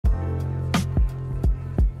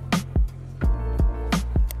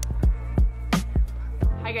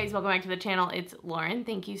guys, welcome back to the channel. It's Lauren.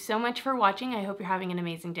 Thank you so much for watching. I hope you're having an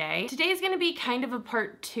amazing day. Today is going to be kind of a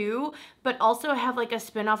part 2, but also I have like a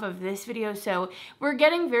spin-off of this video, so we're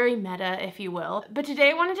getting very meta, if you will. But today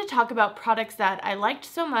I wanted to talk about products that I liked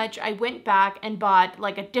so much I went back and bought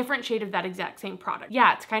like a different shade of that exact same product.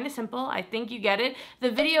 Yeah, it's kind of simple. I think you get it. The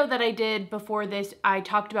video that I did before this, I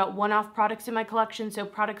talked about one-off products in my collection, so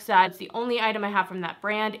products that it's the only item I have from that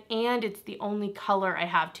brand and it's the only color I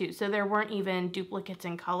have too. So there weren't even duplicates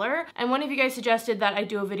in color. And one of you guys suggested that I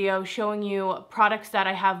do a video showing you products that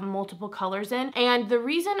I have multiple colors in. And the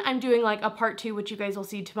reason I'm doing like a part 2, which you guys will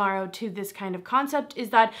see tomorrow, to this kind of concept is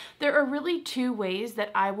that there are really 2 ways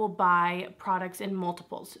that I will buy products in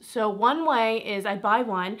multiples. So one way is I buy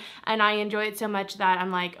one and I enjoy it so much that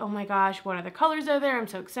I'm like, oh my gosh, what other colors are there? I'm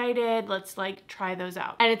so excited. Let's like try those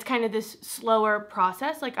out. And it's kind of this slower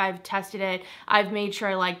process. Like I've tested it, I've made sure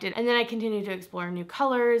I liked it, and then I continue to explore new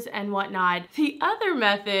colors and whatnot. The other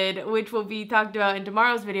method, which will be talked about in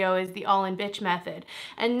tomorrow's video, is the all-in bitch method.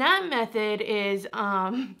 And that method is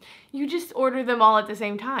you just order them all at the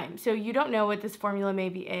same time. So you don't know what this formula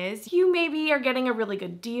maybe is. You maybe are getting a really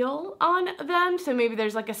good deal on them. So maybe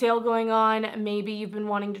there's like a sale going on. Maybe you've been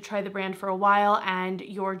wanting to try the brand for a while and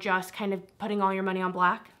you're just kind of putting all your money on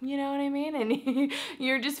black. You know what I mean? And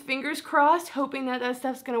you're just fingers crossed hoping that that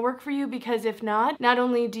stuff's gonna work for you, because if not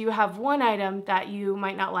only do you have one item that you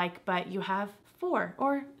might not like, but you have 4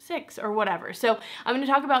 or 6 or whatever. So I'm going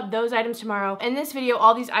to talk about those items tomorrow. In this video,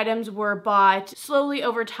 all these items were bought slowly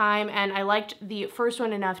over time, and I liked the first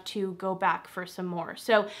one enough to go back for some more.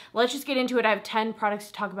 So let's just get into it. I have 10 products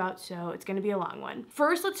to talk about, so it's going to be a long one.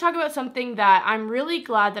 First, let's talk about something that I'm really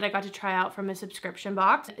glad that I got to try out from a subscription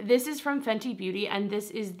box. This is from Fenty Beauty, and this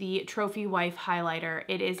is the Trophy Wife highlighter.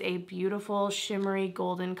 It is a beautiful shimmery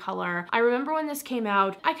golden color. I remember when this came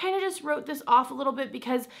out, I kind of just wrote this off a little bit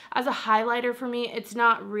because as a highlighter for me, it's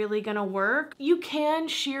not really gonna work. You can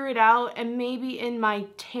sheer it out, and maybe in my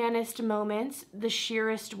tannest moments, the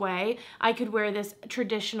sheerest way, I could wear this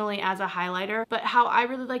traditionally as a highlighter, but how I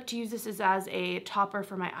really like to use this is as a topper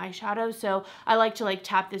for my eyeshadow. So I like to like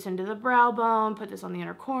tap this into the brow bone, put this on the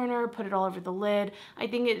inner corner, put it all over the lid. I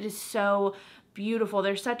think it is so beautiful.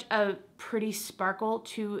 There's such a pretty sparkle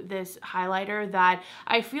to this highlighter that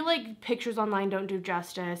I feel like pictures online don't do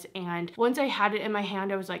justice, and once I had it in my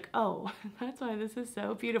hand I was like, oh, that's why this is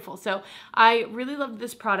so beautiful. So I really loved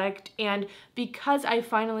this product, and because I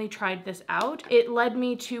finally tried this out, it led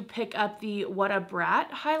me to pick up the What a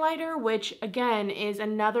Brat highlighter, which again is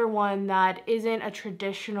another one that isn't a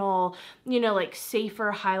traditional, you know, like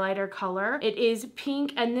safer highlighter color. It is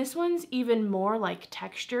pink, and this one's even more like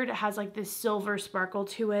textured. It has like this silver sparkle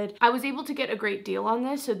to it. I was able to get a great deal on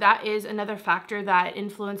this, so that is another factor that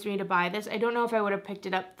influenced me to buy this. I don't know if I would have picked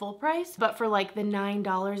it up full price, but for like the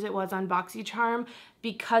 $9 it was on BoxyCharm,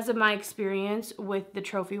 because of my experience with the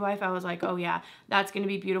Trophy Wife, I was like, oh yeah, that's gonna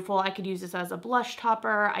be beautiful. I could use this as a blush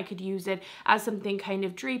topper. I could use it as something kind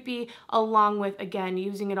of drapey, along with, again,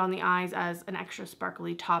 using it on the eyes as an extra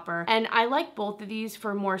sparkly topper. And I like both of these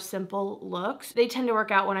for more simple looks. They tend to work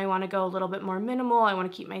out when I wanna go a little bit more minimal. I wanna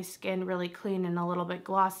keep my skin really clean and a little bit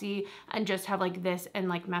glossy and just have like this and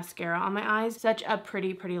like mascara on my eyes. Such a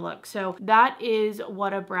pretty, pretty look. So that is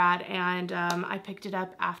What a Brat, and I picked it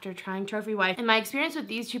up after trying Trophy Wife. And my experience with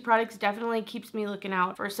these 2 products definitely keeps me looking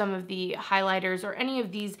out for some of the highlighters or any of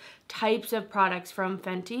these types of products from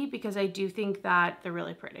Fenty, because I do think that they're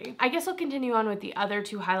really pretty. I guess I'll continue on with the other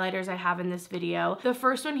 2 highlighters I have in this video. The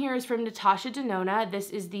first one here is from Natasha Denona.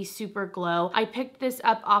 This is the Super Glow. I picked this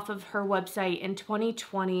up off of her website in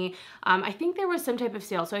 2020. I think there was some type of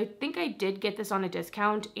sale, so I think I did get this on a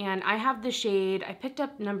discount, and I have the shade, I picked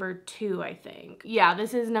up number 2, I think. Yeah,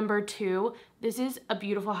 this is number 2. This is a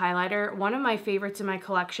beautiful highlighter. One of my favorites in my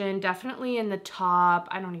collection, definitely in the top,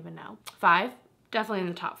 I don't even know, 5? Definitely in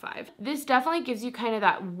the top 5. This definitely gives you kind of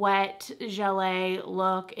that wet gelée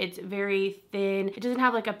look. It's very thin. It doesn't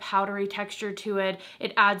have like a powdery texture to it.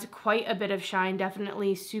 It adds quite a bit of shine,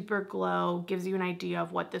 definitely super glow, gives you an idea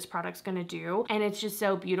of what this product's gonna do. And it's just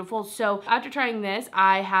so beautiful. So after trying this,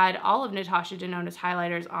 I had all of Natasha Denona's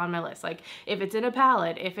highlighters on my list. Like if it's in a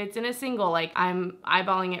palette, if it's in a single, like I'm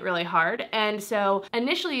eyeballing it really hard. And so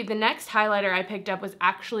initially the next highlighter I picked up was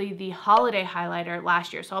actually the holiday highlighter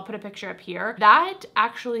last year. So I'll put a picture up here. That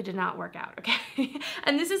actually did not work out, okay?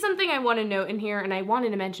 And this is something I want to note in here, and I wanted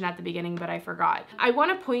to mention at the beginning, but I forgot. I want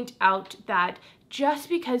to point out that just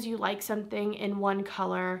because you like something in one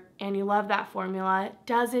color and you love that formula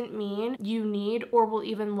doesn't mean you need or will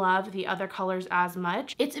even love the other colors as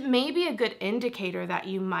much. It's maybe a good indicator that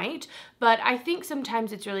you might, but I think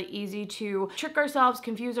sometimes it's really easy to trick ourselves,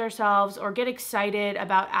 confuse ourselves, or get excited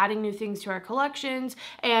about adding new things to our collections,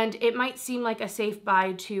 and it might seem like a safe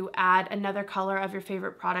buy to add another color of your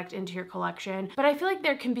favorite product into your collection, but I feel like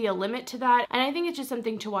there can be a limit to that, and I think it's just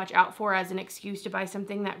something to watch out for as an excuse to buy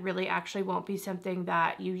something that really actually won't be something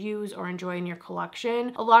that you use or enjoy in your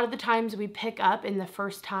collection. A lot of the times we pick up in the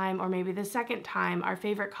first time or maybe the second time our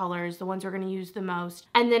favorite colors, the ones we're going to use the most,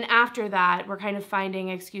 and then after that we're kind of finding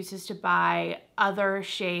excuses to buy other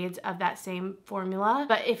shades of that same formula.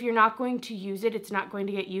 But if you're not going to use it, it's not going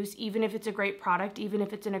to get used, even if it's a great product, even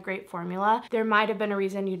if it's in a great formula. There might have been a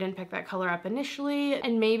reason you didn't pick that color up initially,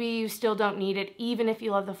 and maybe you still don't need it even if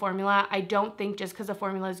you love the formula. I don't think just because the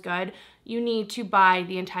formula is good, you need to buy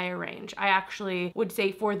the entire range. I actually would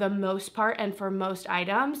say for the most part and for most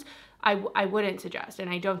items, I wouldn't suggest, and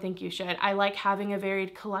I don't think you should. I like having a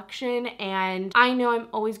varied collection, and I know I'm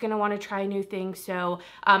always gonna wanna try new things, so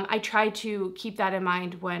I try to keep that in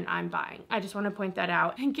mind when I'm buying. I just wanna point that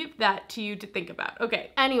out and give that to you to think about. Okay,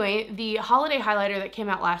 anyway, the holiday highlighter that came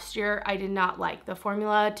out last year, I did not like. The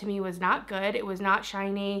formula to me was not good. It was not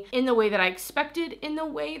shiny in the way that I expected, in the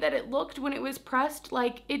way that it looked when it was pressed.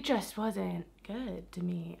 Like, it just wasn't good to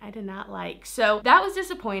me. I did not like. So that was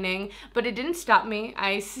disappointing, but it didn't stop me.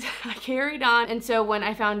 I carried on. And so when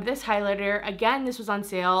I found this highlighter, again, this was on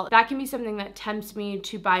sale. That can be something that tempts me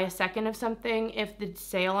to buy a second of something if the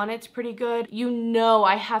sale on it's pretty good. You know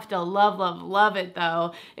I have to love, love, love it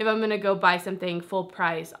though if I'm gonna go buy something full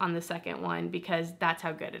price on the second one, because that's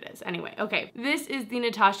how good it is. Anyway, okay, this is the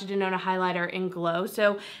Natasha Denona highlighter in Glow.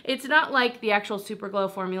 So it's not like the actual Super Glow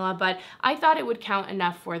formula, but I thought it would count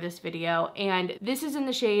enough for this video. And this is in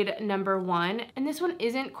the shade number 1, and this one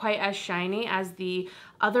isn't quite as shiny as the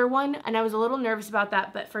other one, and I was a little nervous about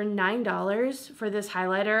that, but for $9 for this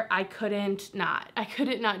highlighter, I couldn't not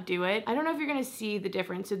do it. I don't know if you're gonna see the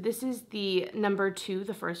difference. So this is the number 2,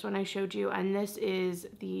 the first one I showed you, and this is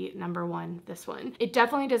the number 1, this one. It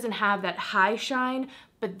definitely doesn't have that high shine,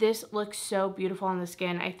 but this looks so beautiful on the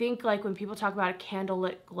skin. I think like when people talk about a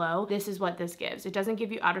candlelit glow, this is what this gives. It doesn't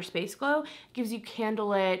give you outer space glow, it gives you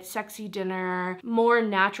candlelit, sexy dinner, more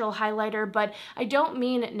natural highlighter, but I don't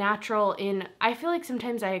mean natural in, I feel like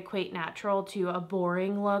sometimes I equate natural to a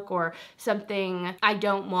boring look or something I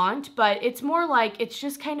don't want, but it's more like it's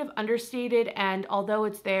just kind of understated, and although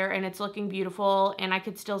it's there and it's looking beautiful and I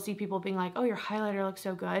could still see people being like, oh, your highlighter looks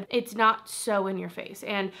so good, it's not so in your face.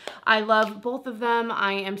 And I love both of them.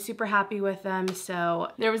 I am super happy with them.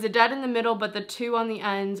 So there was a dud in the middle, but the 2 on the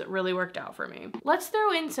ends really worked out for me. Let's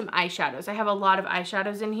throw in some eyeshadows. I have a lot of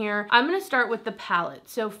eyeshadows in here. I'm gonna start with the palette.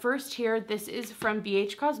 So first here, this is from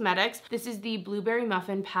BH Cosmetics. This is the Blueberry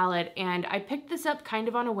Muffin palette, and I picked this up kind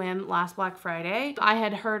of on a whim last Black Friday. I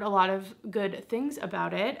had heard a lot of good things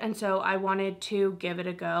about it, and so I wanted to give it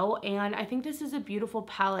a go, and I think this is a beautiful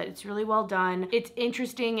palette. It's really well done. It's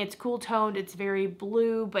interesting, it's cool toned, it's very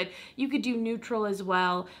blue, but you could do neutral as well.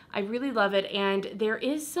 I really love it, and there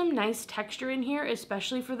is some nice texture in here,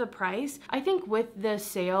 especially for the price. I think with the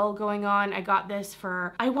sale going on, I got this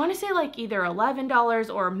for, I want to say like either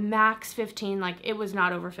 $11 or max $15, like it was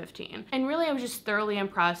not over $15. And really I was just thoroughly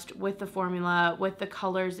impressed with the formula, with the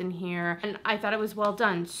colors in here, and I thought it was well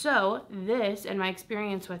done. So this and my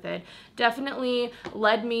experience with it definitely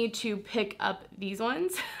led me to pick up these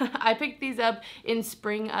ones. I picked these up in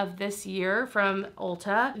spring of this year from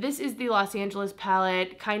Ulta. This is the Los Angeles palette,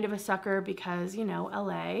 kind of a sucker because, you know,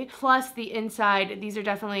 LA. Plus the inside, these are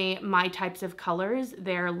definitely my types of colors.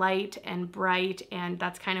 They're light and bright, and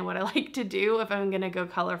that's kind of what I like to do if I'm gonna go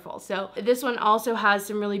colorful. So this one also has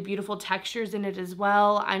some really beautiful textures in it as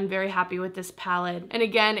well. I'm very happy with this palette. And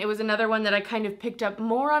again, it was another one that I kind of picked up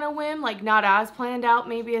more on a whim, like not as planned out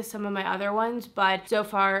maybe as some of my other ones, but so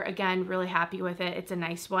far, again, really happy with it. It's a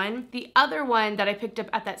nice one. The other one that I picked up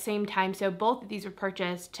at that same time, so both of these were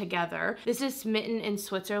purchased together. This is Smitten in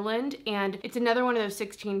Switzerland, and it's another one of those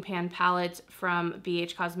 16 pan palettes from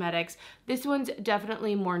BH Cosmetics. This one's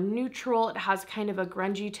definitely more neutral. It has kind of a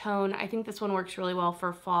grungy tone. I think this one works really well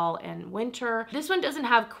for fall and winter. This one doesn't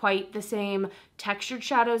have quite the same textured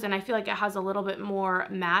shadows, and I feel like it has a little bit more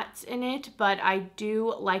mattes in it, but I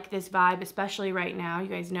do like this vibe, especially right now. You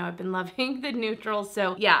guys know I've been loving the neutrals,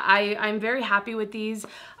 so yeah, I'm very happy with these.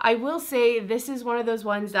 I will say this is one of those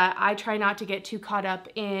ones that I try not to get too caught up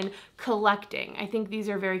in collecting. I think these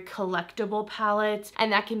are very collectible palettes,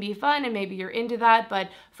 and that can be fun, and maybe you're into that, but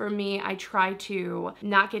for me, I try to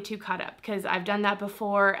not get too caught up because I've done that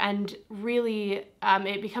before, and really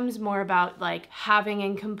it becomes more about like having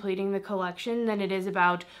and completing the collection than it is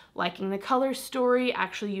about liking the color story,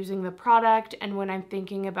 actually using the product, and when I'm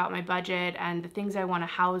thinking about my budget and the things I want to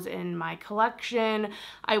house in my collection,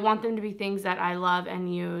 I want them to be things that I love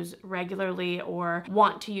and use regularly or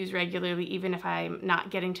want to use regularly, even if I'm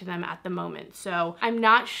not getting to them at the moment. So I'm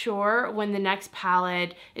not sure when the next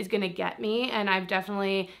palette is gonna get me, and I've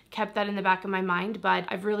definitely kept that in the back of my mind, but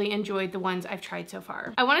I've really enjoyed the ones I've tried so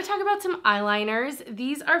far. I want to talk about some eyeliners.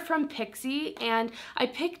 These are from Pixi, and I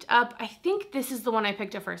picked up, I think this is the one I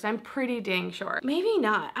picked up first. I'm pretty dang sure. Maybe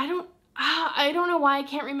not. I don't know why I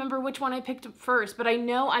can't remember which one I picked up first, but I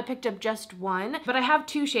know I picked up just one, but I have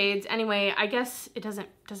two shades. Anyway, I guess it doesn't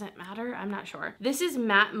matter. I'm not sure. This is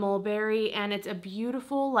Matte Mulberry, and it's a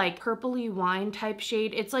beautiful like purpley wine type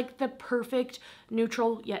shade. It's like the perfect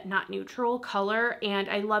neutral yet not neutral color, and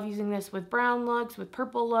I love using this with brown looks, with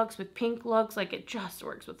purple looks, with pink looks. Like it just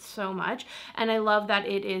works with so much, and I love that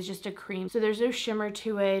it is just a cream, so there's no shimmer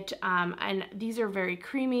to it, and these are very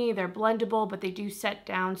creamy. They're blendable, but they do set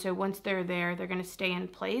down, so once they're there, they're gonna stay in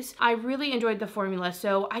place. I really enjoyed the formula,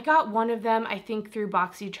 so I got one of them, I think through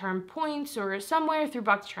BoxyCharm points or somewhere through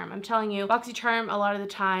BoxyCharm. I'm telling you, BoxyCharm a lot of the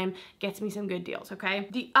time gets me some good deals, okay?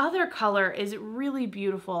 The other color is really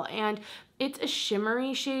beautiful, and it's a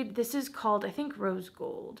shimmery shade. This is called, I think, Rose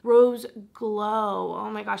Gold. Rose Glow. Oh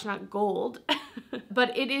my gosh, not gold.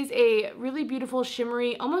 But it is a really beautiful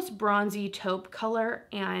shimmery, almost bronzy taupe color,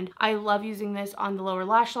 and I love using this on the lower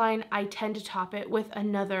lash line. I tend to top it with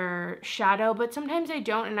another shadow, but sometimes I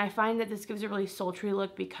don't, and I find that this gives a really sultry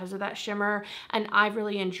look because of that shimmer, and I've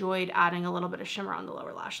really enjoyed adding a little bit of shimmer on the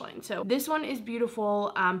lower lash line. So this one is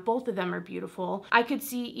beautiful. Both of them are beautiful. I could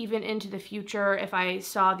see even into the future if I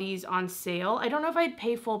saw these on sale. I don't know if I'd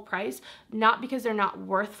pay full price, not because they're not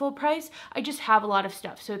worth full price. I just have a lot of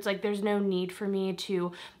stuff, so it's like there's no need for me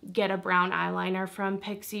to get a brown eyeliner from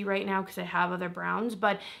Pixi right now because I have other browns.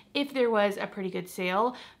 But if there was a pretty good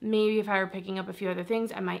sale, maybe if I were picking up a few other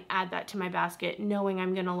things, I might add that to my basket knowing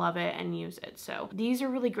I'm gonna love it and use it. So these are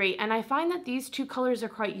really great, and I find that these two colors are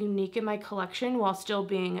quite unique in my collection while still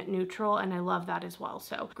being neutral, and I love that as well.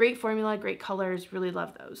 So great formula, great colors, really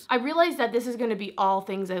love those. I realized that this is gonna be all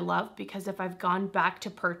things I love, because if I've gone back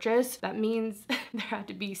to purchase, that means there had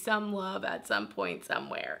to be some love at some point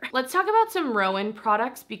somewhere. Let's talk about some Roen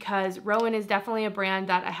products, because Roen is definitely a brand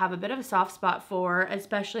that I have a bit of a soft spot for,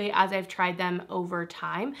 especially as I've tried them over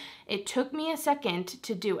time. It took me a second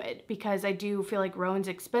to do it because I do feel like Roen's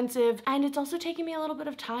expensive, and it's also taken me a little bit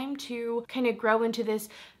of time to kind of grow into this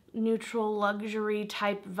neutral luxury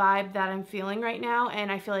type vibe that I'm feeling right now,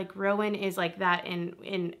 and I feel like Roen is like that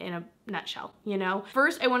in a nutshell, you know?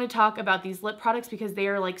 First, I want to talk about these lip products because they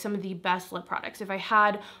are like some of the best lip products. If I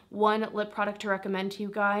had one lip product to recommend to you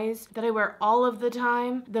guys that I wear all of the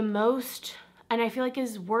time, the most, and I feel like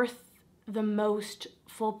is worth the most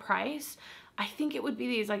full price, I think it would be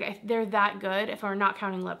these. Like, they're that good if we're not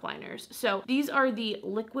counting lip liners. So these are the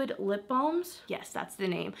liquid lip balms. Yes, that's the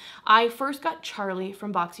name. I first got Charlie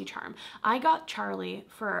from BoxyCharm. I got Charlie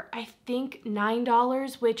for, I think,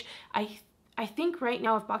 $9, which I think right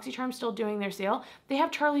now, if BoxyCharm's still doing their sale, they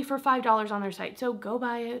have Charlie for $5 on their site. So go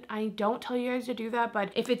buy it. I don't tell you guys to do that,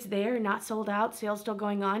 but if it's there, not sold out, sale's still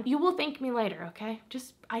going on, you will thank me later, okay?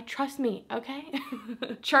 Just, trust me, okay?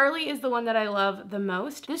 Charlie is the one that I love the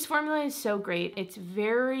most. This formula is so great. It's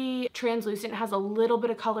very translucent. It has a little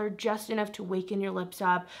bit of color, just enough to waken your lips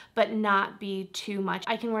up, but not be too much.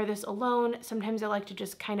 I can wear this alone. Sometimes I like to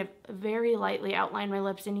just kind of very lightly outline my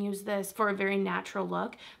lips and use this for a very natural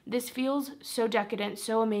look. This feels so decadent,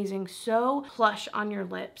 so amazing, so plush on your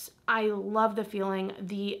lips. I love the feeling.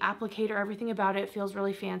 The applicator, everything about it feels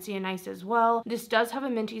really fancy and nice as well. This does have a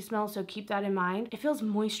minty smell, so keep that in mind. It feels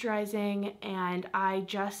moisturizing, and I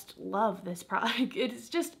just love this product. It's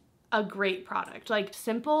just a great product. Like,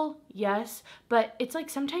 simple, yes, but it's like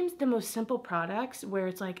sometimes the most simple products where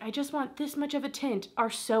it's like, I just want this much of a tint, are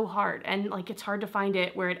so hard, and like it's hard to find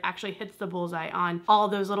it where it actually hits the bullseye on all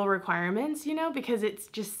those little requirements, you know, because it's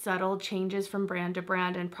just subtle changes from brand to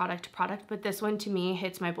brand and product to product. But this one to me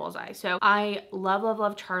hits my bullseye. So I love, love,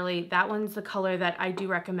 love Charlie. That one's the color that I do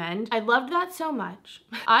recommend. I loved that so much.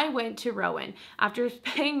 I went to Roen. After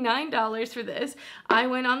paying $9 for this, I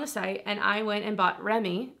went on the site and I went and bought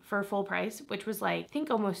Remy for full price, which was like, I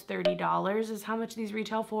think almost $30 is how much these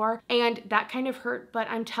retail for. And that kind of hurt, but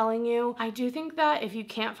I'm telling you, I do think that if you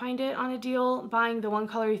can't find it on a deal, buying the one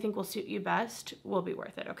color you think will suit you best will be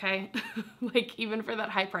worth it, okay? Like, even for that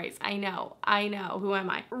high price. I know, who am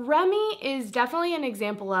I? Remy is definitely an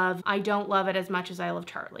example of, I don't love it as much as I love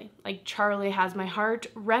Charlie. Like, Charlie has my heart.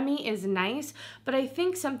 Remy is nice, but I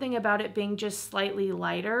think something about it being just slightly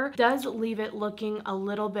lighter does leave it looking a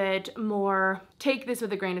little bit more, take this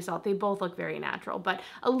with a grain of of salt. They both look very natural, but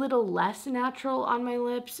a little less natural on my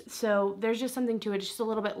lips. So there's just something to it, just a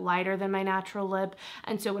little bit lighter than my natural lip.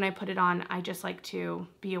 And so when I put it on, I just like to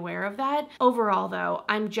be aware of that. Overall though,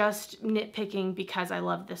 I'm just nitpicking because I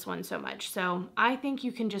love this one so much. So I think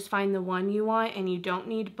you can just find the one you want and you don't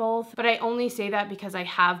need both. But I only say that because I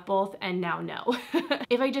have both and now know.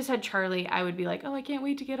 If I just had Charlie, I would be like, oh, I can't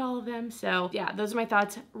wait to get all of them. So yeah, those are my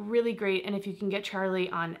thoughts. Really great. And if you can get Charlie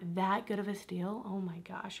on that good of a steal, oh my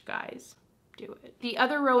gosh, guys. Do it. The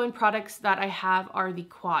other Roen products that I have are the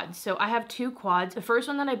quads. So I have 2 quads. The first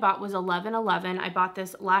one that I bought was 1111. I bought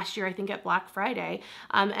this last year, I think at Black Friday.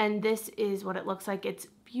 And this is what it looks like. It's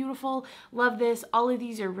beautiful. Love this. All of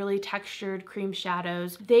these are really textured cream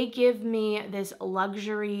shadows. They give me this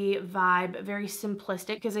luxury vibe, very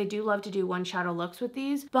simplistic, because I do love to do one shadow looks with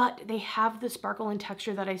these, but they have the sparkle and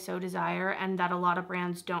texture that I so desire and that a lot of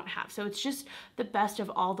brands don't have. So it's just the best of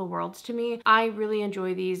all the worlds to me. I really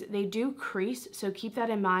enjoy these. They do crease, so keep that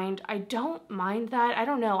in mind. I don't mind that. I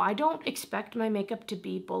don't know. I don't expect my makeup to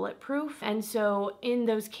be bulletproof. And so in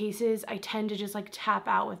those cases, I tend to just like tap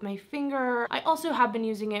out with my finger. I also have been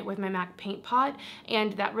using it with my MAC paint pot,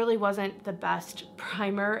 and that really wasn't the best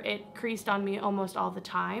primer. It creased on me almost all the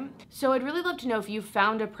time. So I'd really love to know if you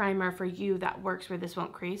found a primer for you that works where this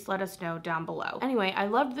won't crease. Let us know down below. Anyway, I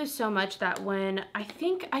loved this so much that when I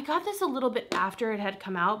think I got this a little bit after it had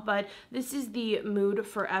come out, but this is the Mood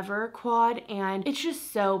Forever quad and it's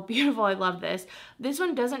just so beautiful. I love this. This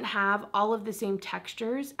one doesn't have all of the same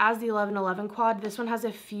textures as the 1111 quad. This one has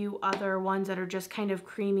a few other ones that are just kind of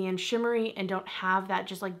creamy and shimmery and don't have that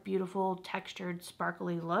just like beautiful textured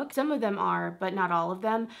sparkly look. Some of them are, but not all of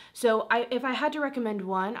them. So if I had to recommend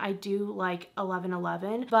one, I do like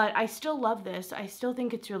 1111, but I still love this. I still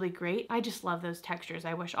think it's really great. I just love those textures.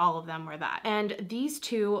 I wish all of them were that. And these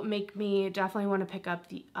two make me definitely want to pick up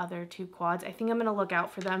the other 2 quads. I think I'm gonna look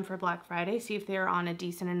out for them for Black Friday, see if they're on a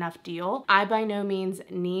decent enough deal. I by no means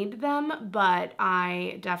need them, but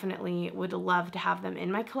I definitely would love to have them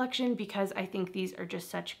in my collection because I think these are just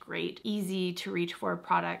such great, easy to reach for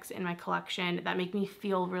products in my collection that make me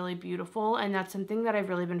feel really beautiful. And that's something that I've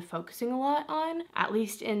really been focusing a lot on, at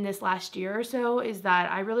least in this last year or so, is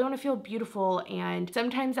that I really want to feel beautiful. And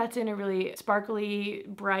sometimes that's in a really sparkly,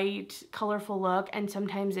 bright, colorful look, and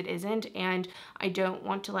sometimes it isn't. And I don't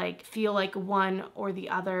want to like feel like one or the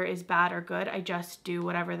other is bad or good. I just do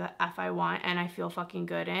whatever the F I want and I feel fucking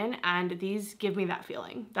good in. And these give me that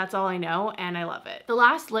feeling. That's all I know and I love it. The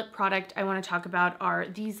last lip product I want to talk about are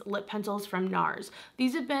these lip pencils from Nars.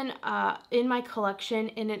 These have been in my collection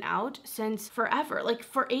in and out since forever, like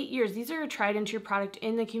for 8 years. These are a tried and true product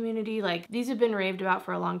in the community. Like these have been raved about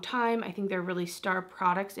for a long time. I think they're really star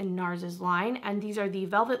products in Nars's line, and these are the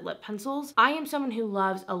Velvet Lip Pencils. I am someone who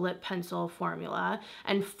loves a lip pencil formula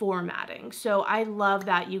and formatting, so I love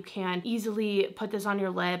that you can easily put this on your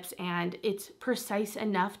lips and it's precise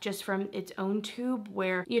enough just from its own tube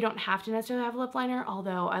where you don't have to necessarily have a lip liner,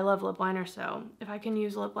 although I love lip liner, so if I can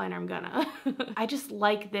use lip liner, I'm gonna. I just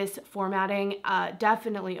like this formatting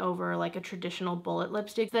definitely over like a traditional bullet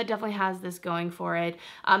lipstick. That definitely has this going for it.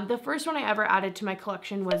 The first one I ever added to my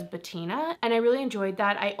collection was Bettina, and I really enjoyed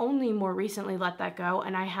that. I only more recently let that go,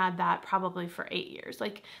 and I had that probably for 8 years.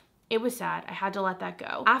 Like, it was sad. I had to let that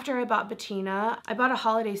go. After I bought Bettina, I bought a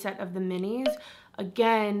holiday set of the minis,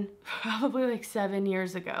 again, probably like 7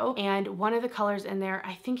 years ago. And one of the colors in there,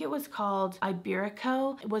 I think it was called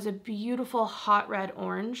Iberico. It was a beautiful hot red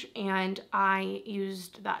orange, and I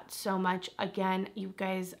used that so much. Again, you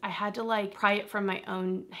guys, I had to like pry it from my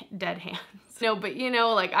own dead hands. No, but you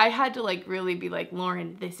know, like I had to like really be like,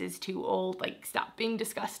 Lauren, this is too old. Like, stop being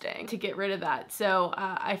disgusting, to get rid of that. So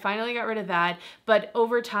I finally got rid of that. But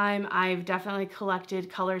over time, I've definitely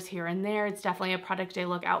collected colors here and there. It's definitely a product I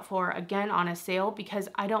look out for, again, on a sale, because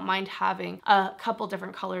I don't mind having a couple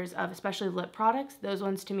different colors of especially lip products. Those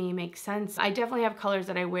ones to me make sense. I definitely have colors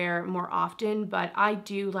that I wear more often, but I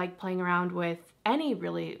do like playing around with any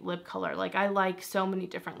really lip color. Like, I like so many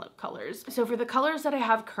different lip colors. So for the colors that I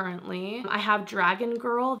have currently, I have Dragon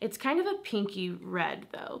Girl. It's kind of a pinky red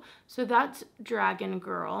though. So that's Dragon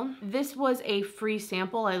Girl. This was a free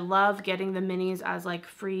sample. I love getting the minis as like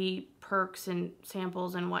free perks and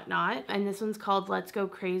samples and whatnot. And this one's called Let's Go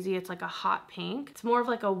Crazy. It's like a hot pink. It's more of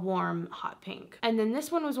like a warm hot pink. And then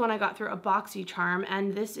this one was one I got through a BoxyCharm,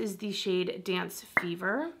 and this is the shade Dance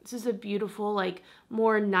Fever. This is a beautiful like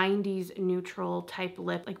more 90s neutral type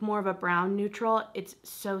lip, like more of a brown neutral. It's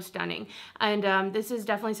so stunning. And this is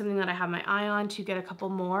definitely something that I have my eye on to get a couple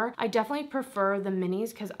more. I definitely prefer the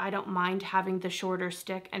minis because I don't mind having the shorter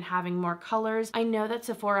stick and having more colors. I know that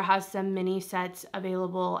Sephora has some mini sets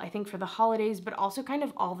available, I think for the holidays, but also kind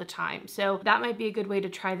of all the time. So that might be a good way to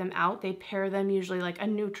try them out. They pair them usually like a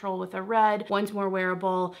neutral with a red. One's more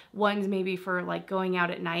wearable, one's maybe for like going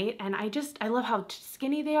out at night. And I love how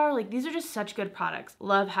skinny they are. Like these are just such good products.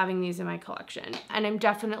 Love having these in my collection. And I'm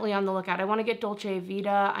definitely on the lookout. I want to get Dolce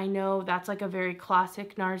Vita. I know that's like a very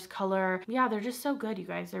classic Nars color. Yeah, they're just so good, you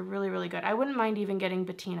guys. They're really, really good. I wouldn't mind even getting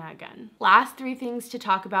Bettina again. Last three things to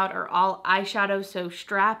talk about are all eyeshadow. So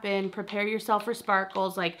strap in, prepare yourself for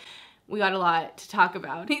sparkles. Like, we got a lot to talk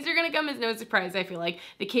about. These are gonna come as no surprise, I feel like.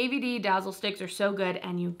 The KVD Dazzle Sticks are so good,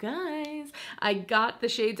 and you guys, I got the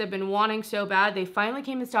shades I've been wanting so bad. They finally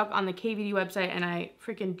came in stock on the KVD website, and I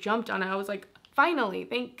freaking jumped on it. I was like, finally,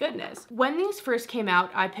 thank goodness. When these first came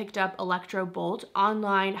out, I picked up Electro Bolt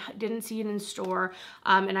online, didn't see it in store,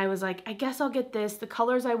 and I was like, I guess I'll get this. The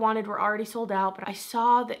colors I wanted were already sold out, but I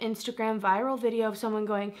saw the Instagram viral video of someone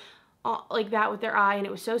going, like that with their eye, and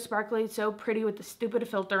it was so sparkly, so pretty with the stupid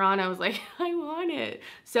filter on. I was like, I want it.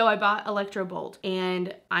 So I bought Electro Bolt,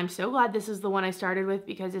 and I'm so glad this is the one I started with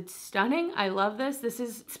because it's stunning. I love this.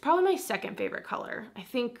 It's probably my second favorite color. I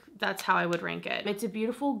think that's how I would rank it. It's a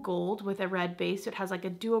beautiful gold with a red base. It has like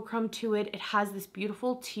a duochrome to it. It has this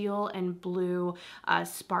beautiful teal and blue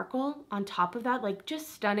sparkle on top of that, like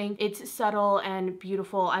just stunning. It's subtle and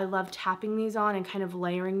beautiful. I love tapping these on and kind of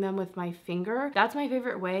layering them with my finger. That's my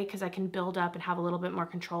favorite way because I can build up and have a little bit more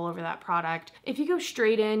control over that product. If you go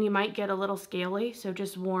straight in, you might get a little scaly, so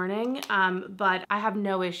just warning, but I have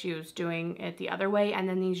no issues doing it the other way, and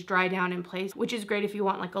then these dry down in place, which is great if you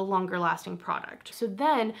want like a longer lasting product. So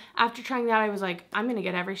then after trying that, I was like, I'm gonna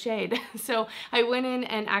get every shade. So I went in,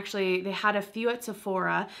 and actually they had a few at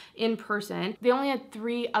Sephora in person. They only had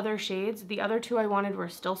 3 other shades. The other 2 I wanted were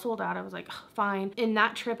still sold out. I was like, oh, fine. In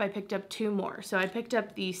that trip, I picked up 2 more. So I picked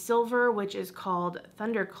up the silver, which is called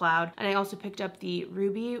Thundercloud, and I also picked up the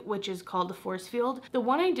ruby, which is called the Force Field. The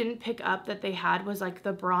one I didn't pick up that they had was like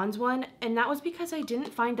the bronze one, and that was because I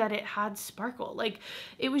didn't find that it had sparkle. Like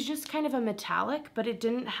it was just kind of a metallic, but it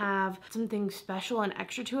didn't have something special and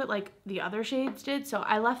extra to it like the other shades did. So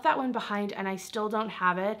I left that one behind, and I still don't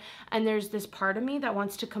have it. And there's this part of me that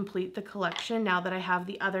wants to complete the collection now that I have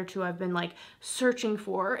the other 2 I've been like searching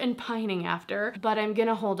for and pining after, but I'm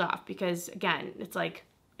gonna hold off because again, it's like,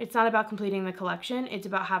 it's not about completing the collection, it's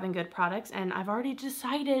about having good products, and I've already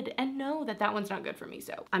decided and know that that one's not good for me,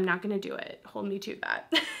 so I'm not gonna do it. Hold me to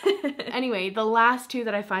that. Anyway, the last 2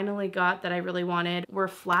 that I finally got that I really wanted were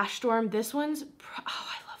Flash Storm. This one's, oh,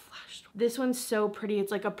 I love Flash Storm. This one's so pretty.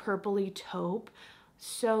 It's like a purpley taupe.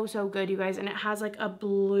 So good, you guys, and it has like a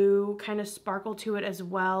blue kind of sparkle to it as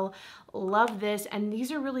well. Love this, and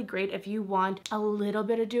these are really great if you want a little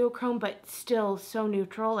bit of duochrome but still so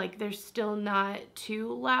neutral, like they're still not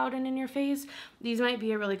too loud and in your face. These might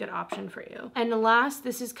be a really good option for you. And last,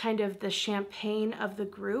 this is kind of the champagne of the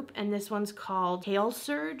group, and this one's called Hail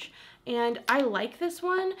Surge. And I like this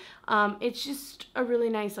one. It's just a really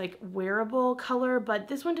nice like wearable color, but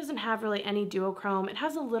this one doesn't have really any duochrome. It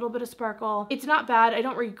has a little bit of sparkle. It's not bad. I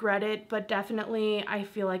don't regret it, but definitely I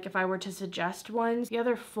feel like if I were to suggest ones, the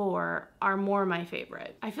other 4 are more my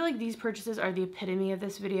favorite. I feel like these purchases are the epitome of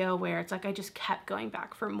this video, where it's like I just kept going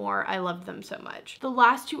back for more. I love them so much. The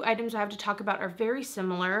last 2 items I have to talk about are very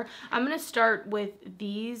similar. I'm gonna start with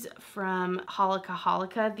these from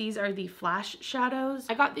Holika. These are the Flash Shadows.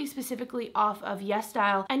 I got these specifically off of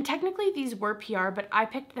YesStyle, and technically these were PR, but I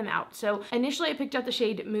picked them out. So initially I picked out the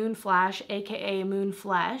shade Moon Flash, aka Moon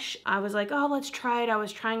Flesh. I was like, oh, let's try it. I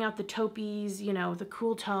was trying out the taupies, you know, the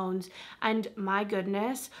cool tones, and my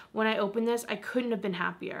goodness, when I opened this, I couldn't have been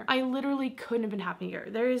happier. I literally couldn't have been happier.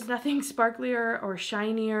 There is nothing sparklier or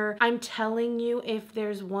shinier. I'm telling you, if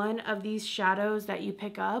there's one of these shadows that you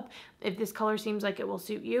pick up, if this color seems like it will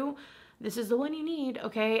suit you, this is the one you need,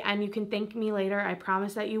 okay? And you can thank me later. I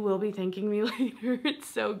promise that you will be thanking me later. It's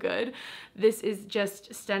so good. This is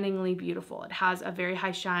just stunningly beautiful. It has a very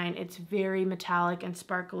high shine. It's very metallic and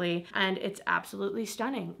sparkly, and it's absolutely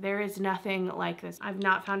stunning. There is nothing like this. I've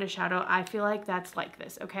not found a shadow I feel like that's like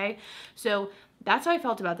this, okay? So that's how I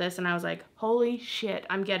felt about this, and I was like, holy shit,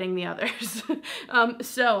 I'm getting the others.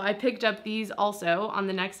 So I picked up these also on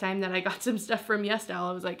the next time that I got some stuff from YesStyle.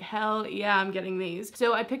 I was like, hell yeah, I'm getting these.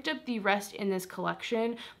 So I picked up the rest in this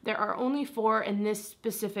collection. There are only 4 in this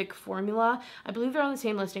specific formula. I believe they're on the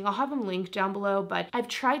same listing. I'll have them linked down below, but I've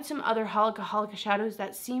tried some other Holika shadows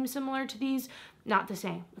that seem similar to these. not the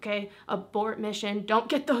same, okay? Abort mission, don't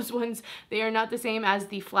get those ones. They are not the same as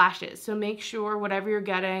the flashes. So make sure whatever you're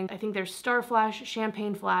getting, I think there's Star Flash,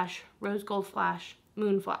 Champagne Flash, Rose Gold Flash,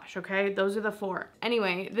 Moon Flash, okay? Those are the 4.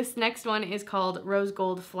 Anyway, this next one is called Rose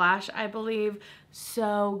Gold Flash, I believe.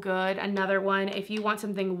 So good. Another one, if you want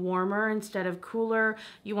something warmer instead of cooler,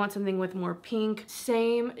 you want something with more pink,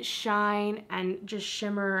 same shine and just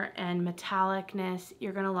shimmer and metallicness,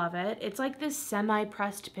 you're gonna love it. It's like this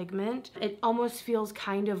semi-pressed pigment. It almost feels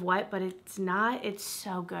kind of wet, but it's not. It's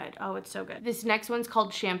so good. Oh, it's so good. This next one's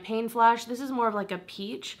called Champagne Flash. This is more of like a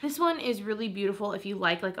peach. This one is really beautiful if you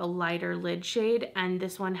like a lighter lid shade, and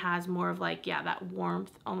this one has more of like, yeah, that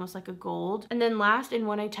warmth, almost like a gold. And then last, and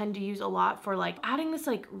one I tend to use a lot for like adding this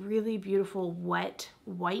like really beautiful wet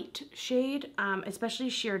white shade, especially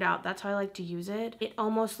sheared out. That's how I like to use it. It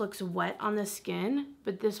almost looks wet on the skin,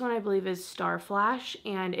 but this one I believe is Star Flash,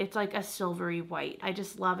 and it's like a silvery white. I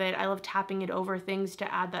just love it. I love tapping it over things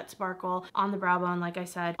to add that sparkle on the brow bone. Like I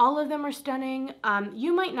said, all of them are stunning.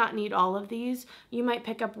 You might not need all of these. You might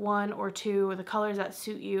pick up 1 or 2 or the colors that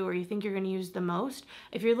suit you or you think you're going to use the most.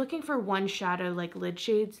 If you're looking for one shadow like lid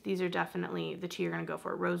shades, these are definitely the 2 you're going to go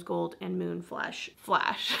for: Rose Gold and Moon Flash.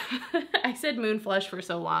 I said Moon Flash for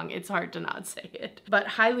so long, it's hard to not say it. But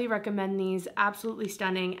highly recommend these, absolutely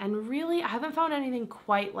stunning, and really I haven't found anything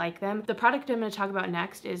quite like them. The product I'm going to talk about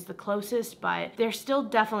next is the closest, but they're still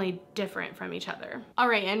definitely different from each other. All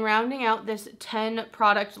right, and rounding out this 10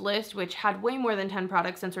 product list, which had way more than 10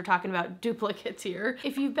 products since we're talking about duplicates here.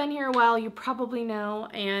 If you've been here a while, you probably know,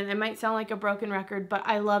 and it might sound like a broken record, but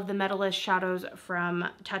I love the Metalist shadows from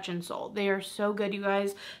Touch in Sol. They are so good, you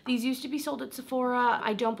guys. These used to be sold at Sephora.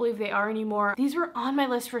 I don't believe they are anymore. These were on my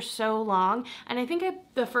list for so long, and I think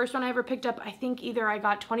the first one I ever picked up, I think either I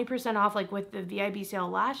got 20% off like with the VIB sale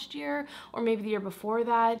last year or maybe the year before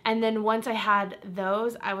that, and then once I had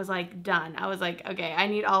those, I was like done. I was like, okay, I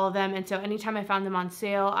need all of them. And so anytime I found them on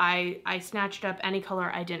sale, I snatched up any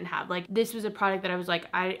color I didn't have. Like, this was a product that I was like,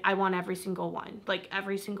 I want every single one, like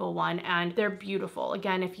every single one, and they're beautiful.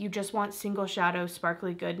 Again, if you just want single shadow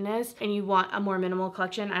sparkly goodness and you want a more minimal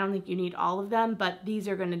collection, I don't think you need all of them, but these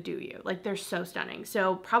are gonna do you. Like, they're so stunning.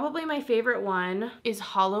 So probably my favorite one is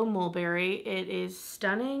Hollow Mulberry. It is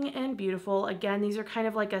stunning and beautiful. Again, these are kind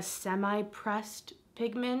of like a semi-pressed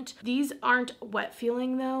pigment. These aren't wet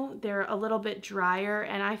feeling though. They're a little bit drier,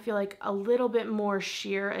 and I feel like a little bit more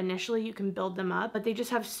sheer initially. You can build them up, but they just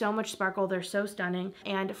have so much sparkle. They're so stunning.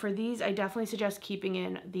 And for these, I definitely suggest keeping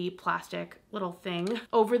in the plastic little thing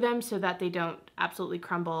over them so that they don't absolutely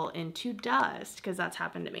crumble into dust, because that's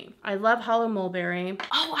happened to me. I love Hollow Mulberry.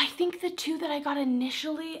 Oh, I think the 2 that I got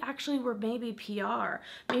initially actually were maybe PR.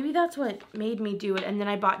 Maybe that's what made me do it, and then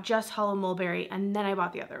I bought just Hollow Mulberry and then I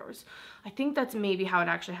bought the others. I think that's maybe how it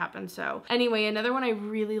actually happened. So anyway, another one I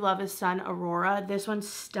really love is Sun Aurora. This one's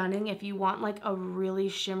stunning if you want like a really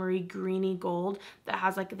shimmery greeny gold that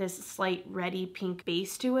has like this slight reddy pink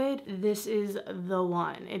base to it. This is the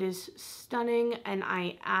one. It is stunning, and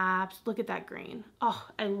look at that green. Oh,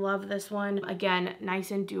 I love this one. Again,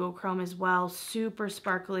 nice and duochrome as well. Super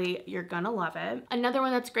sparkly. You're gonna love it. Another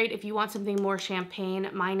one that's great if you want something more champagne,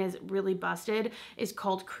 mine is really busted, is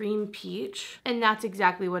called Cream Peach. And that's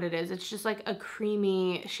exactly what it is. It's just like a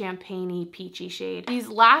creamy, champagne-y, peachy shade. These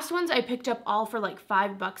last ones I picked up all for like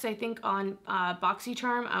 $5, I think, on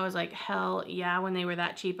BoxyCharm. I was like, hell yeah, when they were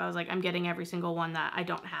that cheap. I was like, I'm getting every single one that I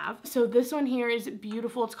don't have. So this one here is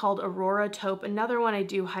beautiful. It's called Aurora Taupe. Another one I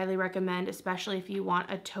do highly recommend, especially if you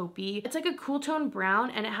want a taupey. It's like a cool tone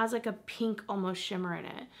brown, and it has like a pink almost shimmer in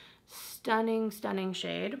it. Stunning, stunning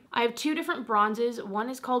shade. I have 2 different bronzes. One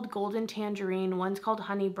is called Golden Tangerine, one's called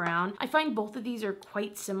Honey Brown. I find both of these are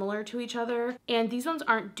quite similar to each other, and these ones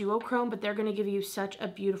aren't duochrome, but they're gonna give you such a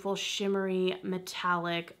beautiful shimmery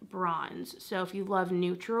metallic bronze. So if you love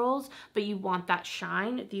neutrals but you want that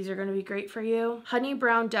shine, these are gonna be great for you. Honey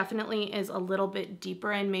Brown definitely is a little bit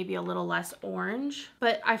deeper and maybe a little less orange,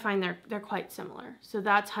 but I find they're quite similar. So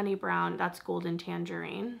that's Honey Brown, that's Golden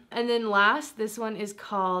Tangerine. And then last, this one is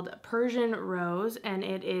called Persian Rose, and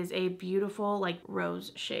it is a beautiful like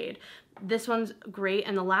rose shade. This one's great,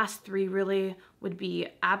 and the last 3 really would be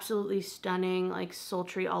absolutely stunning, like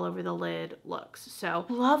sultry all over the lid looks. So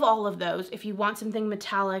love all of those. If you want something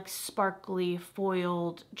metallic, sparkly,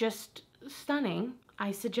 foiled, just stunning,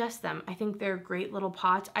 I suggest them. I think they're great little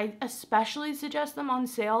pots. I especially suggest them on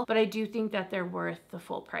sale, but I do think that they're worth the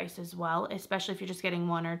full price as well, especially if you're just getting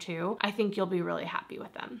 1 or 2. I think you'll be really happy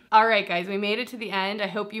with them. All right, guys, we made it to the end. I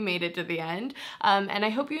hope you made it to the end. And I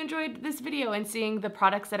hope you enjoyed this video and seeing the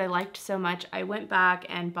products that I liked so much. I went back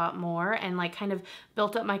and bought more and like kind of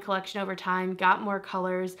built up my collection over time, got more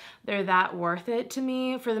colors. They're that worth it to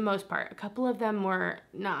me for the most part. A couple of them were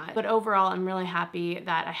not, but overall I'm really happy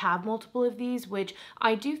that I have multiple of these, which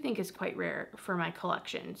I do think is quite rare for my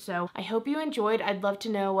collection. So I hope you enjoyed. I'd love to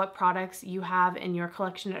know what products you have in your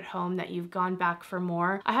collection at home that you've gone back for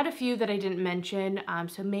more. I had a few that I didn't mention,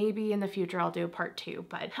 so maybe in the future I'll do a part 2,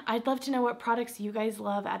 but I'd love to know what products you guys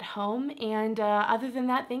love at home. And other than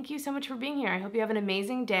that, thank you so much for being here. I hope you have an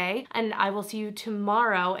amazing day, and I will see you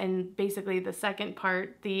tomorrow in basically the second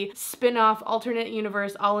part, the spin-off alternate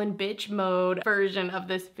universe all in bitch mode version of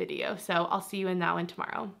this video. So I'll see you in that one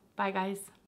tomorrow. Bye, guys.